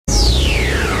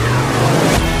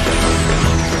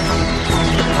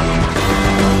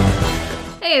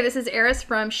Hey, this is Eris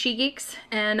from She Geeks,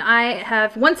 and I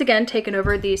have once again taken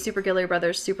over the Super Gilly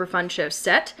Brothers Super Fun Show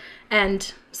set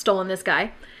and stolen this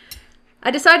guy.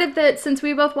 I decided that since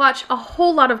we both watch a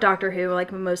whole lot of Doctor Who,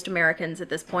 like most Americans at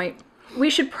this point, we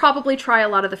should probably try a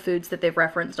lot of the foods that they've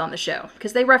referenced on the show,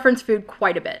 because they reference food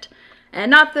quite a bit.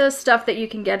 And not the stuff that you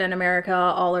can get in America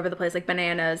all over the place, like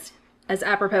bananas, as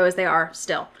apropos as they are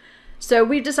still. So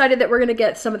we decided that we're going to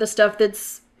get some of the stuff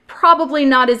that's probably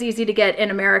not as easy to get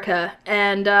in America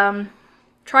and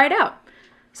try it out.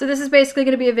 So this is basically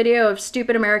going to be a video of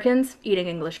stupid Americans eating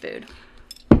English food.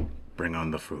 Bring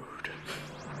on the food.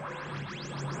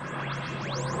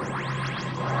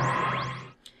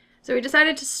 So we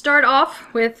decided to start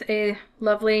off with a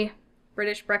lovely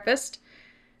British breakfast,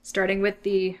 starting with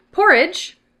the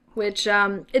porridge, which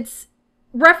it's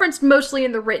referenced mostly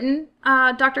in the written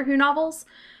Doctor Who novels,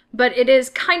 but it is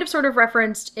kind of sort of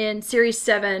referenced in Series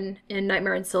 7 in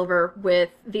Nightmare in Silver with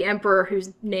the Emperor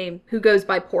who goes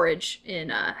by Porridge in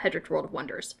Hedrick's World of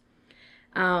Wonders.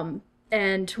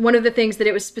 And one of the things that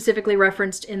it was specifically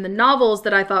referenced in the novels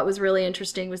that I thought was really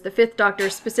interesting was the Fifth Doctor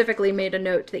specifically made a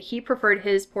note that he preferred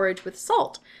his porridge with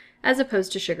salt as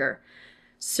opposed to sugar.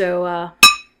 So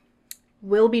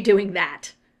we'll be doing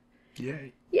that.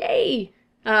 Yay. Yay!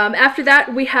 After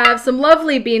that, we have some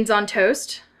lovely beans on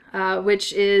toast,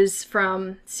 which is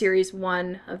from Series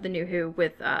 1 of The New Who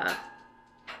with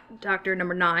Doctor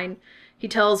number 9. He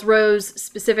tells Rose,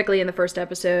 specifically in the first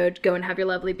episode, go and have your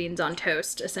lovely beans on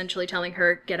toast, essentially telling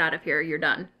her, get out of here, you're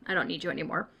done. I don't need you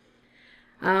anymore.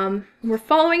 We're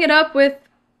following it up with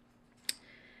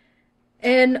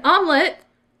an omelet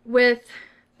with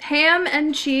ham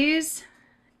and cheese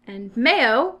and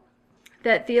mayo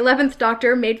that the 11th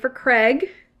Doctor made for Craig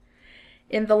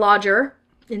in The Lodger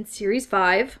in Series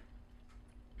 5.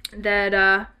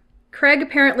 That Craig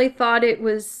apparently thought it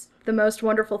was the most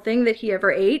wonderful thing that he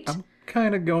ever ate. I'm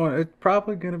kind of going, it's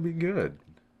probably going to be good.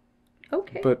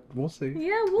 Okay. But we'll see.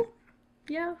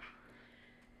 Yeah.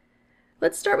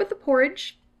 Let's start with the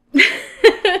porridge.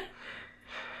 The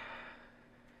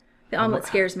omelet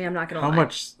scares me, I'm not going to lie. How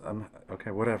much?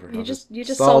 Okay, whatever. You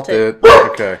just salt it.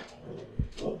 Okay.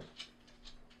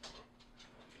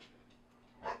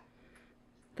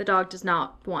 The dog does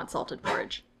not want salted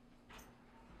porridge.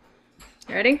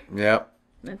 You ready? Yep.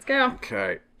 Let's go.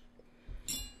 Okay.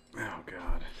 Oh,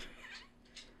 God.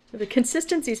 The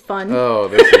consistency's fun. Oh,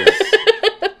 this is...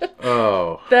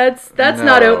 Oh. That's no.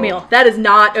 not oatmeal. That is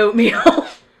not oatmeal.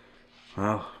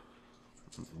 Oh.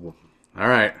 All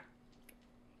right.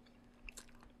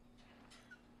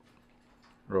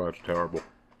 Oh, that's terrible.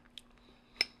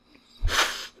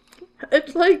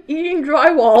 It's like eating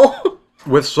drywall.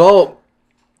 With salt,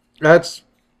 that's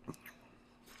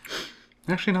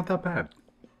actually not that bad.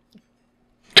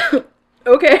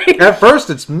 Okay. At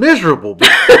first, it's miserable. But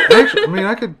actually, I mean,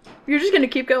 I could... You're just going to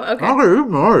keep going? Okay. I could eat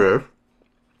more of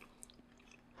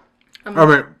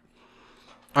this.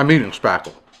 I'm eating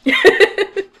spackle.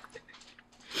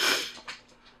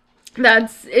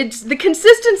 It's the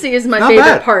consistency is my Not favorite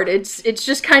bad. part. It's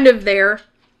just kind of there,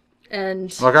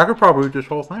 and Like, I could probably eat this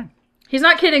whole thing. he's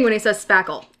not kidding when he says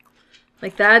spackle.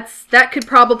 Like that could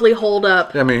probably hold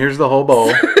up. I mean, here's the whole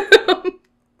bowl.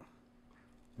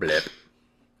 Blip.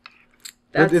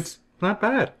 It's not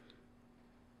bad.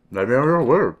 That'd be a real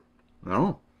word.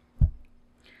 No.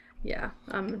 Yeah.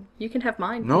 You can have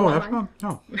mine. No, You want that's mine?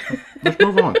 not. No. Let's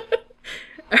move on.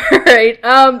 All right.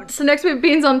 So next we have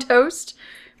beans on toast,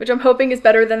 which I'm hoping is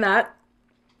better than that.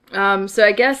 So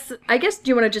I guess, do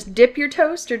you want to just dip your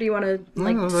toast, or do you want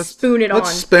to spoon it on? Let's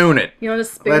spoon it. You want to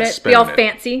spoon Let's it? Be all spoon it.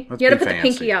 fancy. Let's You got to be put the fancy.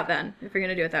 pinky out then, if you're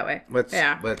gonna do it that way. Let's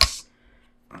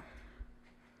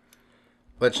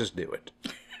just do it.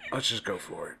 Let's just go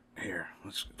for it. Here,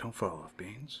 don't fall off,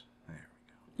 beans. There we go.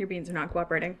 Your beans are not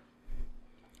cooperating.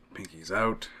 Pinky's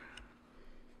out.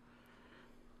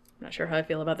 I'm not sure how I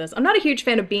feel about this. I'm not a huge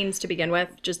fan of beans to begin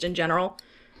with, just in general.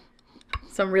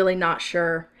 So I'm really not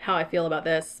sure how I feel about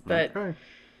this, but... Okay.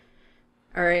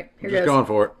 All right, here Just goes. going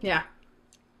for it. Yeah.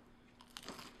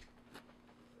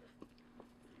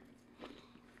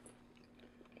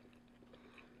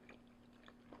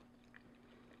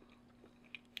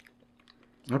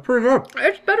 That's pretty good.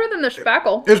 It's better than the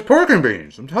spackle. It's pork and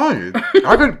beans. I'm telling you.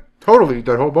 I could totally eat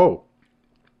that whole bowl.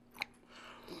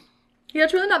 Yeah,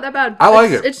 it's really not that bad. I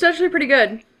like it. It's actually pretty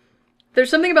good. There's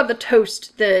something about the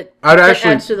toast that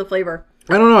Actually, adds to the flavor.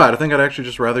 I don't know. I think I'd actually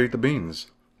just rather eat the beans.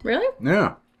 Really?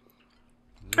 Yeah.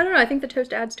 I don't know. I think the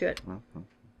toast adds to it. Well,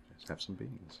 just have some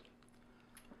beans.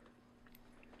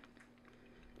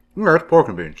 Yeah, it's pork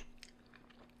and beans.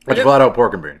 It's flat out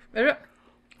pork and beans. Is it?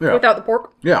 Yeah. Without the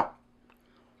pork? Yeah.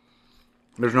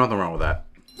 There's nothing wrong with that.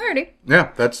 Alrighty.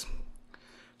 Yeah, that's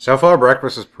So far,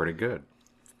 breakfast is pretty good.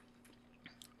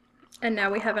 And now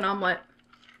we have an omelet.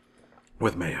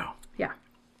 With mayo. Yeah.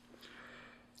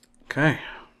 Okay.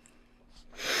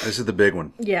 This is the big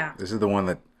one. Yeah. This is the one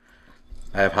that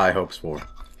I have high hopes for.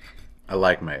 I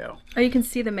like mayo. Oh, you can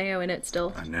see the mayo in it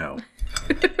still. I know.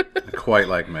 I quite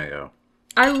like mayo.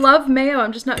 I love mayo.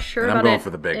 I'm just not sure And about I'm going it for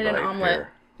the big in bite an omelet.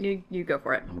 here. You go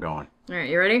for it. I'm going. All right,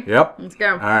 you ready? Yep. Let's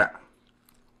go. All right.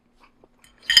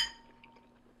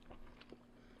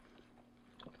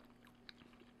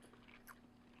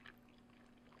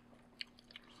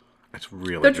 That's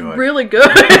really That's good. really good.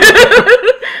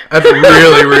 That's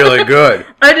really, really good.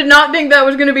 I did not think that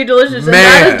was going to be delicious. Man, and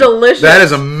that is delicious. That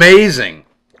is amazing.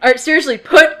 All right, seriously,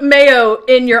 put mayo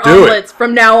in your Do it. omelets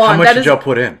from now on. How much That did is y'all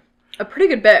put in? a pretty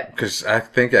good bit. Because I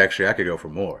think actually I could go for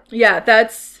more. Yeah,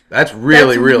 that's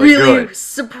Really, really good.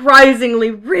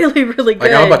 Surprisingly, really, really good.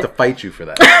 Like I'm about to fight you for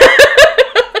that.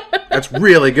 That's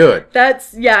really good.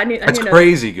 That's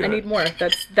crazy good. I need more.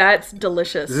 That's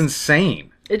delicious. It's insane.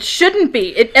 It shouldn't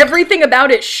be. Everything about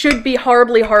it should be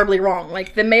horribly, horribly wrong.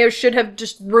 Like the mayo should have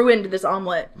just ruined this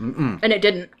omelet, and it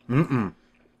didn't.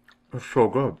 It's so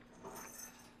good.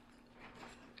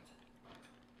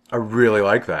 I really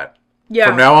like that. Yeah.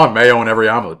 From now on, mayo in every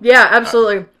omelet. Yeah,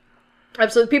 absolutely.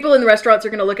 Absolutely. People in the restaurants are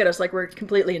going to look at us like we're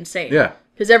completely insane. Yeah.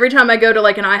 Because every time I go to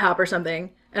like an IHOP or something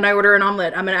and I order an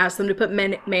omelet, I'm going to ask them to put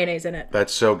mayonnaise in it.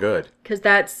 That's so good. Because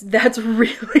that's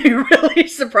really, really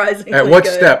surprisingly At what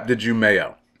good. step did you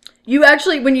mayo? You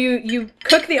actually, when you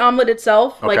cook the omelet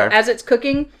itself, like Okay. as it's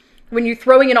cooking, when you're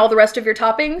throwing in all the rest of your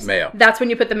toppings, Mayo. that's when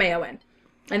you put the mayo in.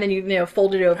 And then you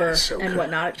fold it over so and good.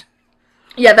 whatnot.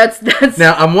 Yeah, that's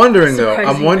Now I'm wondering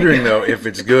surprisingly though if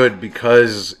it's good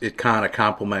because it kind of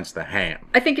complements the ham.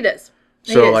 I think it is.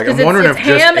 So, It is, like, 'cause I'm wondering it's if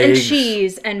just ham and eggs-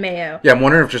 cheese and mayo. Yeah, I'm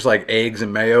wondering if just like eggs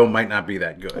and mayo might not be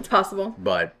that good. It's possible.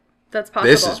 But That's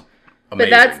possible. this is But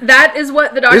amazing. that is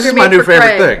what the doctor This is made my new for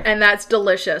favorite Craig, thing. and that's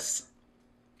delicious.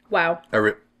 Wow.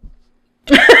 I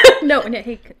No,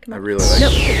 hey, come on. really like No,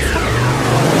 it. okay,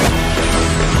 stop.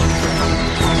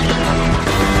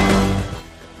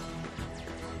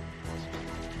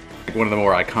 One of the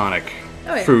more iconic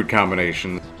Oh, yeah. food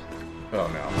combinations. Oh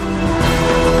no.